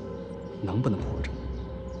司能不能活着。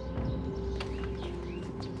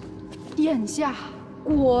眼下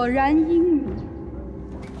果然英明。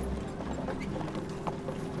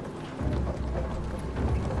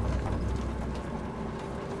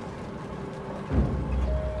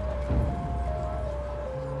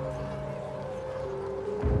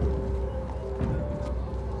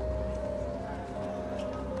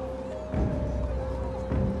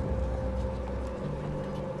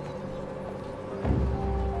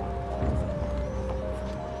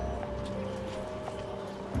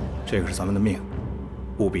这个是咱们的命，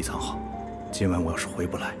务必藏好。今晚我要是回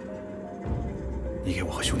不来，你给我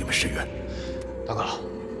和兄弟们伸冤。大哥，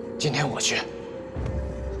今天我去。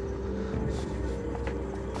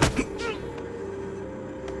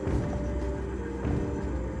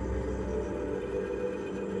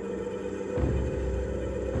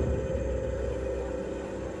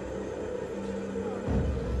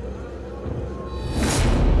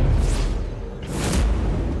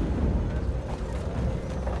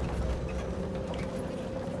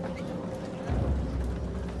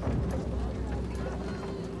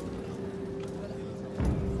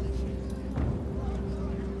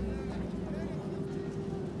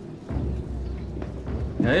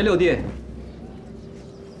哎，六弟，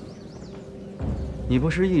你不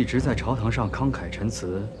是一直在朝堂上慷慨陈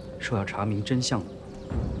词，说要查明真相的吗？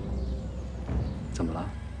怎么了？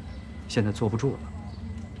现在坐不住了？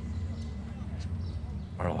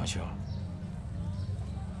二王兄，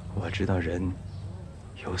我知道人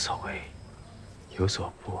有所为，有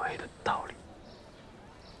所不为的道理。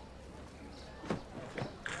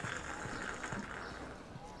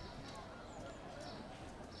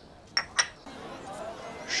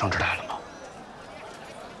圣旨来了吗？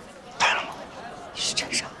来了吗？是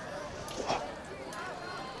陈少。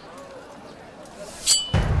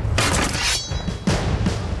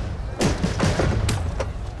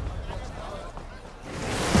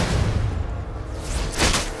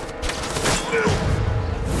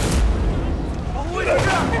保护卫士！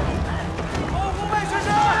保护卫士！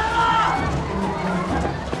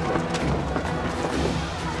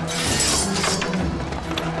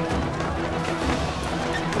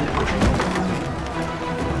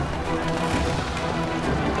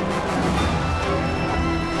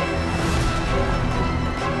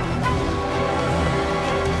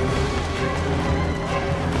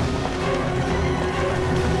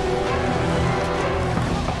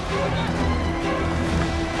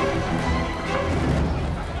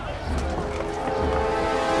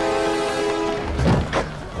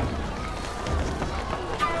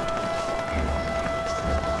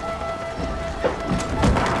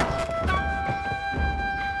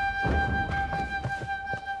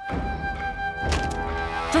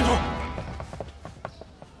站住！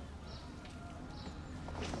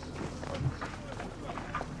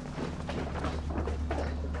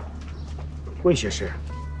魏学士，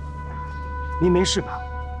您没事吧？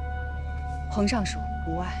皇上说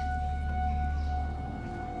无碍。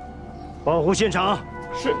保护现场。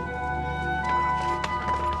是。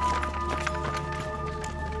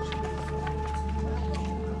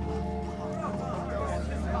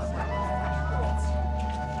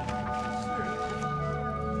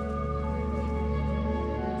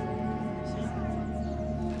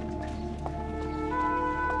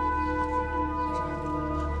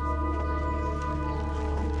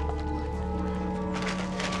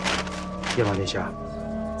燕王殿下，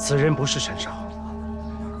此人不是陈少。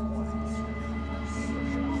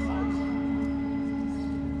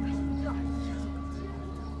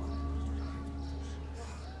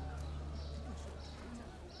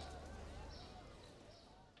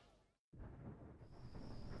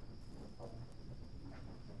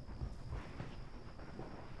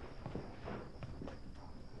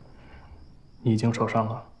你已经受伤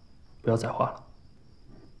了，不要再画了。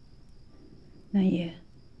南爷，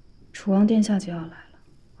楚王殿下就要来了，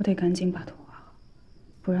我得赶紧把图画好，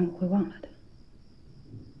不然我会忘了的。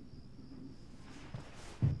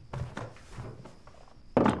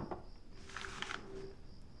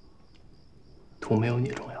图没有你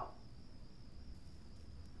重要。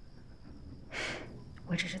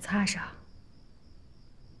我只是擦伤。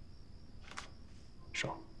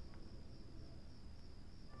手。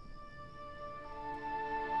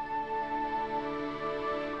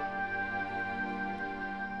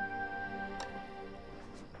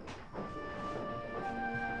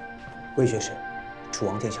魏学士，楚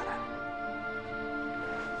王殿下来了。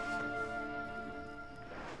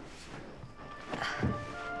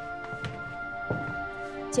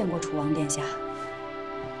见过楚王殿下。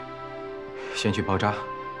先去包扎，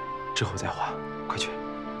之后再画。快去。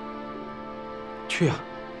去啊！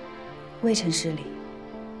微臣失礼。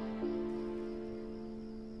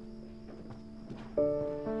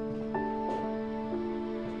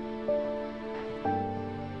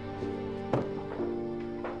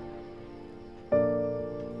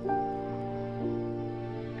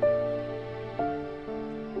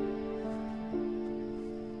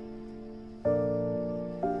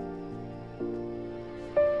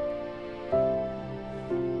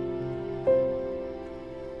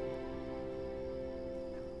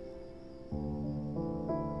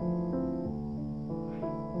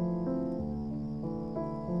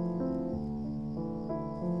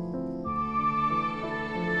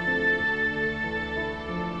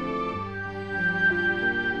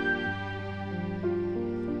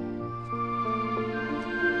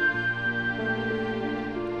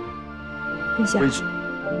陛下。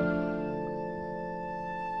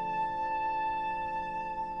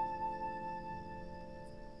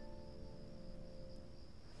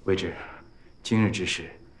魏之，今日之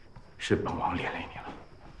事，是本王连累你了。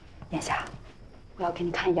殿下，我要给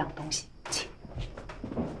你看一样东西，请。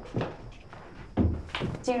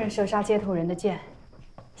今日射杀街头人的剑，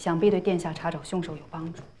想必对殿下查找凶手有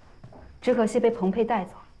帮助。只可惜被彭佩带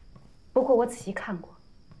走。不过我仔细看过，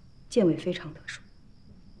剑尾非常特殊，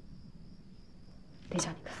殿下，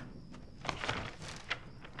你看，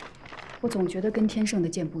我总觉得跟天圣的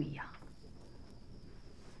剑不一样。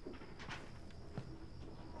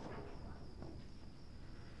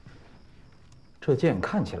这剑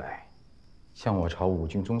看起来像我朝五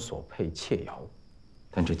军中所配切瑶，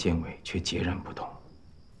但这剑尾却截然不同。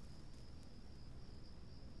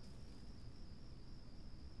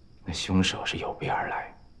那凶手是有备而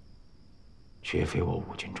来，绝非我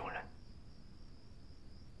五军中人。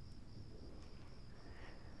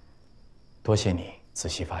多谢你仔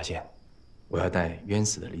细发现，我要代冤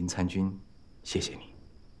死的林参军谢谢你。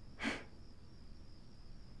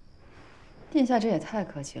殿下这也太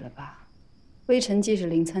客气了吧！微臣既是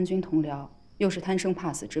林参军同僚，又是贪生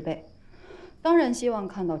怕死之辈，当然希望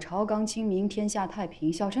看到朝纲清明，天下太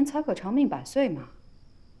平，小臣才可长命百岁嘛。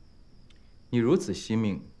你如此惜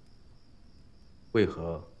命，为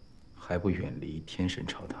何还不远离天神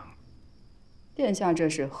朝堂？殿下这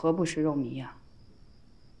是何不食肉糜呀？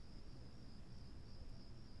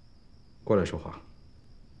过来说话。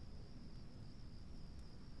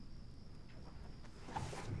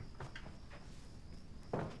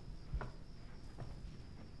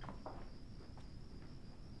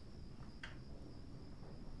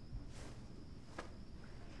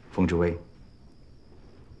风之威，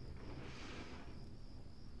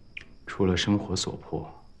除了生活所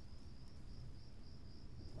迫，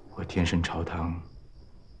我天神朝堂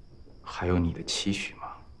还有你的期许吗？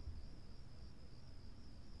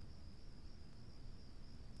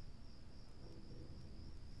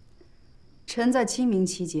臣在清明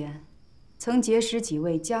期间，曾结识几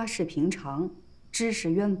位家世平常、知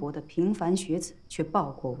识渊博的平凡学子，却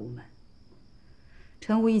报国无门。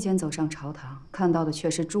臣无意间走上朝堂，看到的却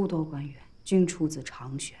是诸多官员均出自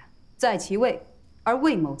长选，在其位而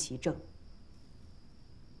未谋其政。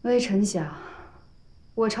微臣想，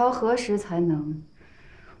我朝何时才能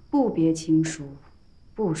不别亲疏，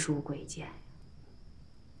不输贵贱？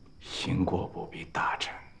行过不必大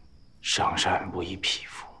臣，上善不以匹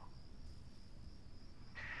夫。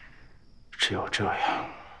只有这样，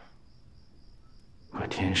我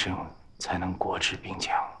天圣才能国治兵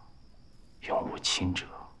强，永无侵者。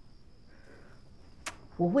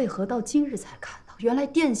我为何到今日才看到，原来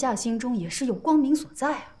殿下心中也是有光明所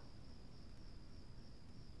在啊！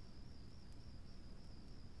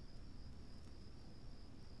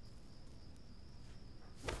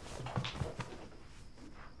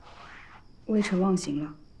微臣忘形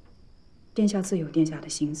了，殿下自有殿下的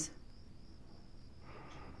心思。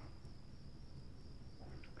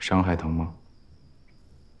伤还疼吗？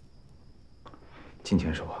近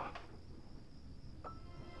前说话。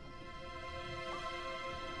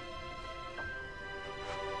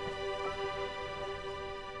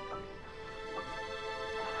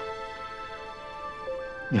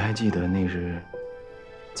你还记得那日，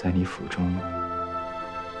在你府中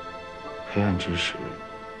黑暗之时，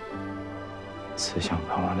刺向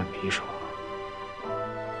本王的匕首吗？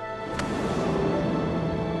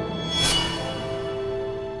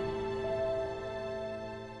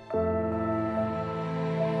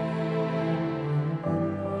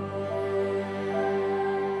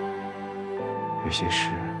有些事，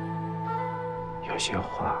有些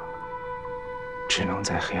话，只能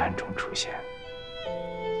在黑暗中出现，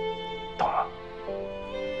懂吗？